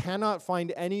just cannot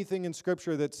find anything in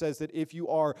Scripture that says that if you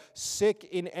are sick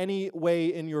in any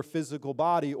way in your physical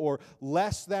body or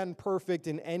less than perfect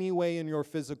in any way in your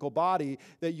physical body,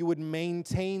 that you would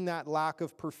maintain that lack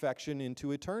of perfection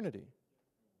into eternity.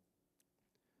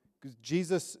 Because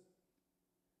Jesus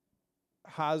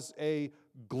has a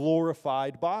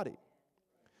glorified body.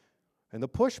 And the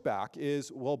pushback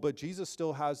is, well, but Jesus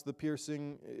still has the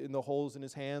piercing in the holes in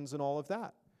his hands and all of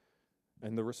that.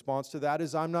 And the response to that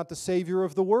is, I'm not the Savior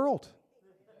of the world.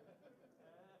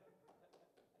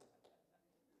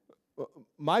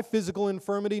 My physical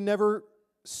infirmity never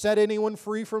set anyone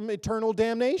free from eternal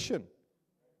damnation.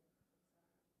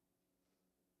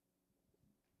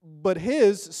 But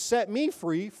his set me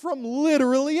free from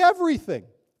literally everything.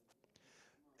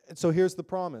 And so here's the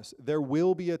promise. There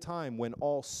will be a time when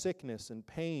all sickness and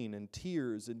pain and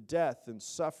tears and death and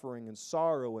suffering and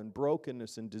sorrow and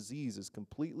brokenness and disease is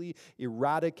completely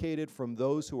eradicated from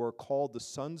those who are called the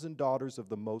sons and daughters of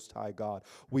the Most High God.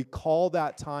 We call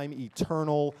that time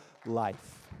eternal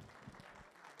life.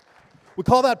 We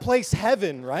call that place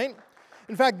heaven, right?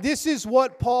 In fact, this is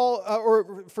what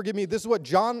this is what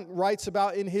John writes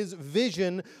about in his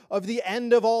vision of the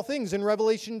end of all things in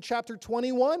Revelation chapter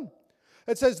 21.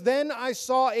 It says, "Then I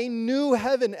saw a new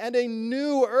heaven and a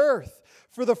new earth.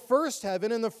 For the first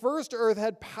heaven and the first earth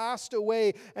had passed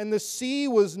away, and the sea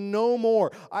was no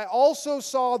more. I also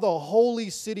saw the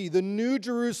holy city, the new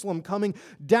Jerusalem, coming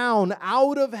down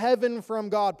out of heaven from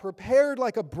God, prepared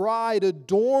like a bride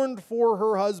adorned for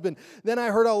her husband. Then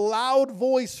I heard a loud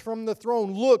voice from the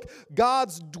throne. Look,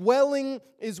 God's dwelling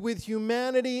is with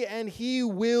humanity, and he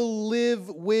will live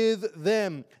with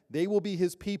them. They will be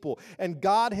his people, and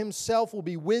God himself will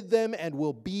be with them and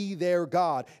will be their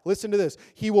God." Listen to this.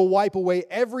 "He will wipe away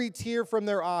every tear from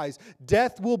their eyes.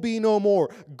 Death will be no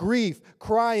more. Grief,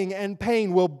 crying, and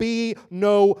pain will be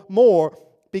no more,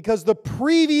 because the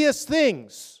previous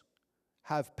things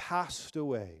have passed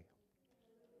away."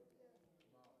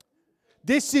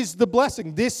 This is the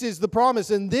blessing. This is the promise.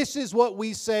 And this is what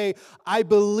we say I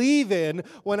believe in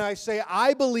when I say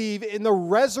I believe in the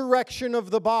resurrection of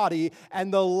the body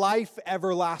and the life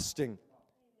everlasting.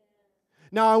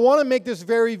 Now, I want to make this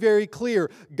very, very clear.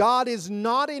 God is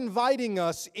not inviting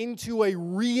us into a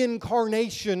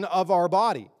reincarnation of our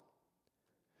body.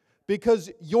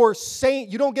 Because you're saying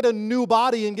you don't get a new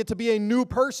body and get to be a new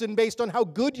person based on how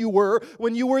good you were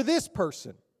when you were this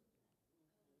person.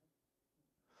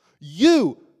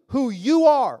 You, who you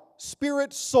are,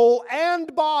 spirit, soul,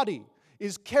 and body,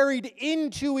 is carried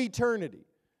into eternity,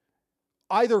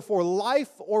 either for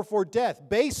life or for death,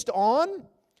 based on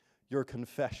your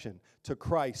confession to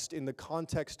Christ in the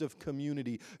context of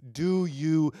community. Do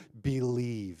you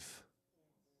believe?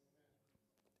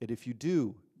 And if you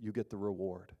do, you get the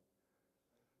reward.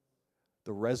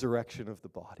 The resurrection of the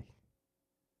body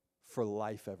for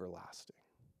life everlasting.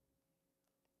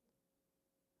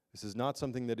 This is not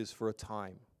something that is for a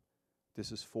time.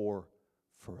 This is for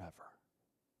forever.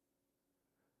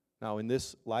 Now, in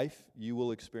this life, you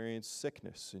will experience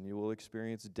sickness, and you will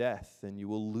experience death, and you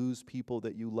will lose people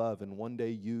that you love, and one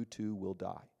day you too will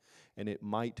die. And it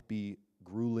might be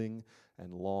grueling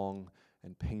and long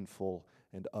and painful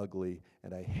and ugly,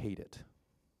 and I hate it.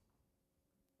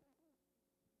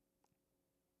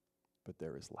 But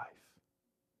there is life.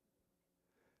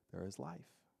 There is life.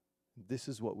 This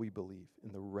is what we believe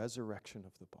in the resurrection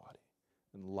of the body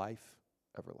and life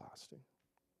everlasting.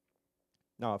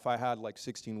 Now, if I had like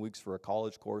 16 weeks for a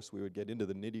college course, we would get into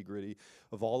the nitty-gritty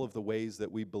of all of the ways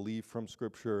that we believe from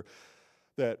Scripture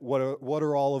That what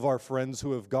are all of our friends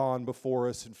who have gone before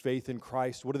us in faith in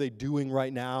Christ? What are they doing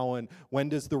right now? And when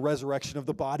does the resurrection of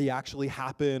the body actually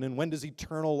happen? And when does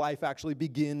eternal life actually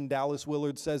begin? Dallas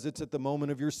Willard says it's at the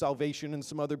moment of your salvation, and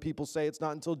some other people say it's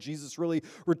not until Jesus really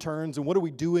returns. And what are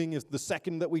we doing is the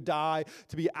second that we die?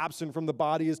 To be absent from the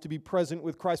body is to be present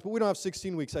with Christ. But we don't have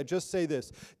 16 weeks. I just say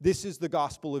this. This is the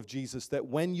gospel of Jesus, that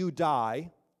when you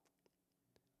die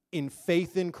in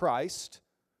faith in Christ,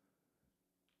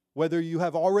 whether you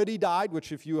have already died,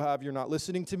 which if you have, you're not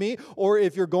listening to me, or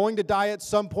if you're going to die at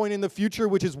some point in the future,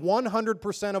 which is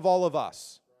 100% of all of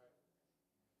us,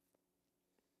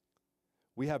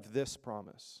 we have this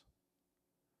promise,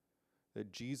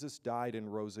 that Jesus died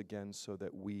and rose again so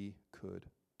that we could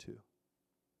too.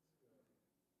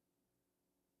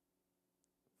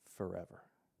 Forever.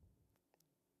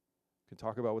 You can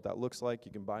talk about what that looks like.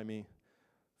 You can buy me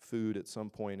food at some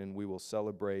point, and we will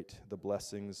celebrate the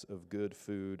blessings of good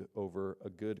food over a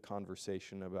good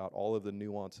conversation about all of the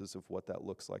nuances of what that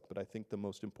looks like. But I think the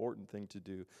most important thing to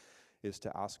do is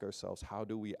to ask ourselves, how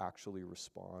do we actually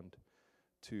respond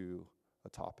to a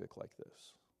topic like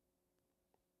this?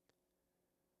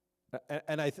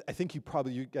 And I think you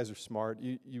guys are smart.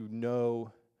 You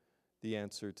know the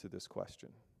answer to this question.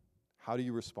 How do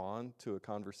you respond to a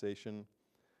conversation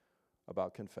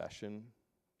about confession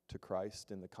to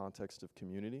Christ in the context of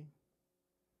community?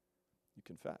 You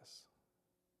confess.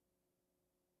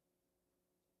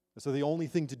 And so the only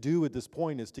thing to do at this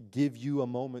point is to give you a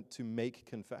moment to make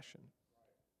confession.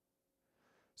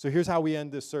 So here's how we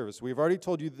end this service. We've already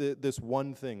told you this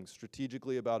one thing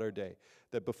strategically about our day,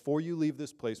 that before you leave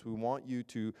this place, we want you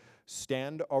to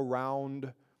stand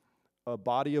around a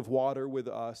body of water with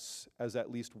us as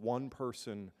at least one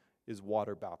person is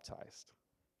water baptized.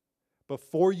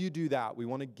 Before you do that, we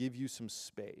want to give you some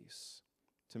space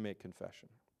to make confession.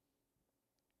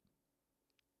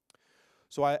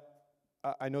 So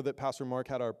I know that Pastor Mark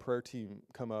had our prayer team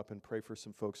come up and pray for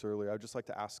some folks earlier. I'd just like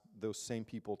to ask those same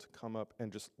people to come up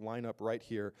and just line up right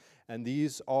here. And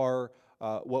these are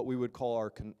what we would call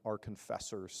our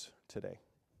confessors today.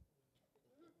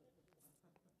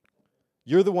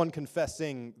 You're the one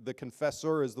confessing. The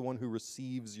confessor is the one who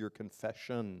receives your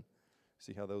confession.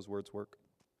 See how those words work?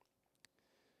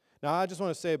 Now, I just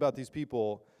want to say about these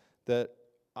people that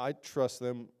I trust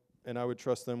them, and I would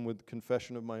trust them with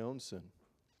confession of my own sin.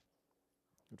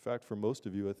 In fact, for most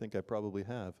of you, I think I probably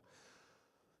have.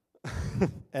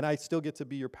 And I still get to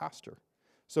be your pastor.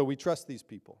 So we trust these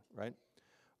people, right?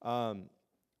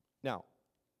 Now,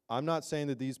 I'm not saying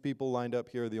that these people lined up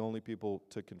here are the only people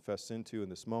to confess sin to in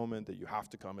this moment, that you have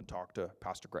to come and talk to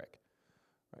Pastor Greg.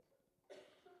 Right?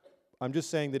 I'm just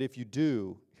saying that if you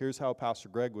do, here's how Pastor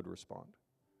Greg would respond.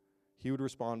 He would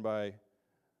respond by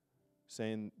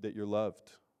saying that you're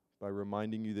loved, by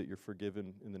reminding you that you're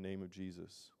forgiven in the name of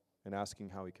Jesus, and asking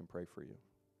how he can pray for you.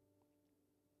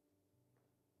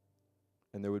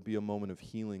 And there would be a moment of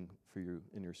healing for you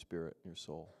in your spirit, in your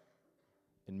soul,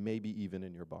 and maybe even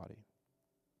in your body.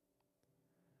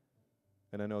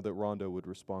 And I know that Rhonda would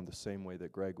respond the same way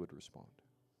that Greg would respond,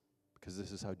 because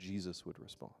this is how Jesus would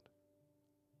respond.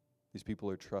 These people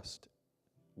are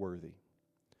trustworthy.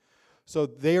 So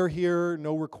they are here,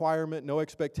 no requirement, no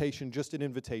expectation, just an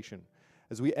invitation.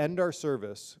 As we end our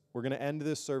service, we're going to end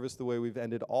this service the way we've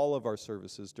ended all of our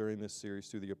services during this series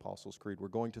through the Apostles' Creed. We're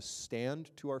going to stand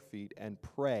to our feet and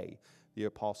pray the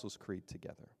Apostles' Creed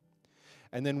together.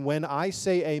 And then when I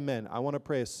say amen, I want to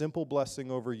pray a simple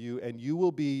blessing over you, and you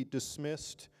will be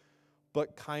dismissed,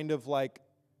 but kind of like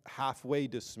halfway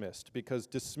dismissed, because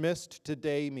dismissed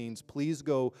today means please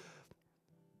go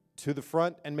to the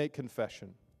front and make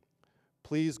confession.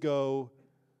 Please go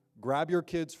grab your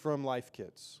kids from Life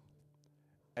Kids.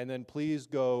 And then please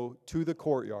go to the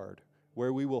courtyard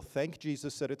where we will thank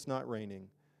Jesus that it's not raining,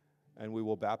 and we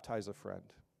will baptize a friend,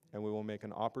 and we will make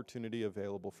an opportunity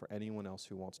available for anyone else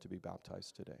who wants to be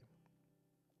baptized today.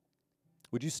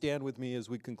 Would you stand with me as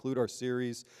we conclude our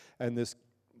series and this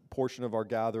portion of our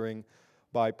gathering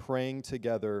by praying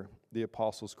together the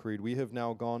Apostles' Creed? We have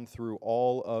now gone through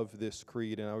all of this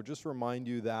creed, and I would just remind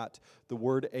you that the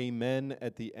word amen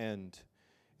at the end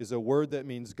is a word that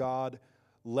means, God,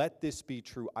 let this be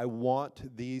true. I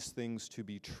want these things to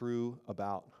be true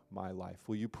about my life.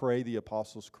 Will you pray the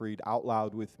Apostles' Creed out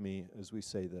loud with me as we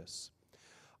say this?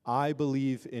 I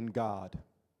believe in God,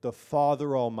 the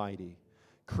Father Almighty,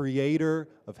 creator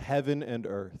of heaven and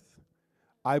earth.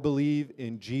 I believe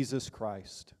in Jesus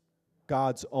Christ,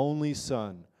 God's only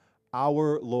Son,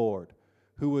 our Lord,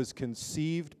 who was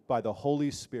conceived by the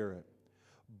Holy Spirit,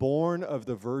 born of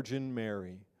the Virgin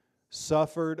Mary,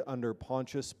 suffered under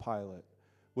Pontius Pilate,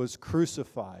 was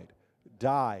crucified,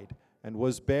 died, and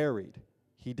was buried.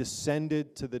 He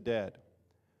descended to the dead.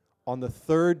 On the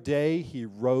third day, he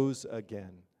rose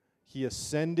again. He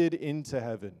ascended into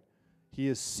heaven. He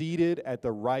is seated at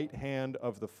the right hand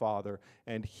of the Father,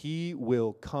 and he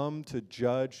will come to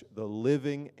judge the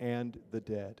living and the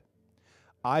dead.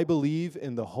 I believe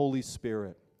in the Holy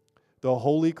Spirit, the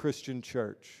holy Christian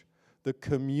church, the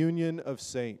communion of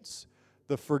saints,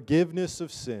 the forgiveness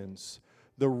of sins,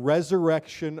 the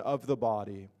resurrection of the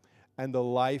body, and the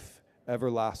life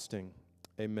everlasting.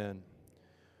 Amen.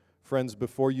 Friends,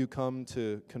 before you come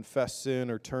to confess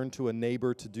sin or turn to a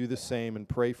neighbor to do the same and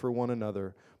pray for one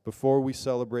another, before we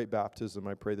celebrate baptism,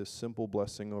 I pray this simple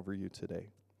blessing over you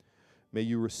today. May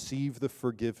you receive the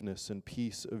forgiveness and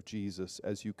peace of Jesus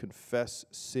as you confess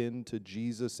sin to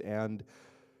Jesus and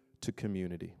to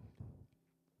community.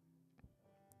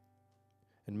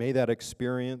 And may that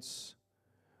experience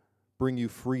bring you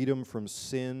freedom from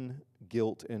sin,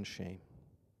 guilt, and shame.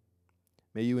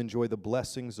 May you enjoy the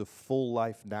blessings of full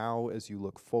life now as you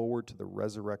look forward to the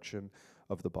resurrection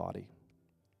of the body.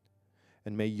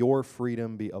 And may your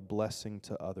freedom be a blessing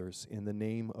to others in the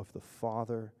name of the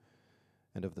Father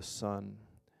and of the Son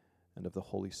and of the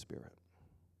Holy Spirit.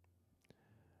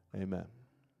 Amen.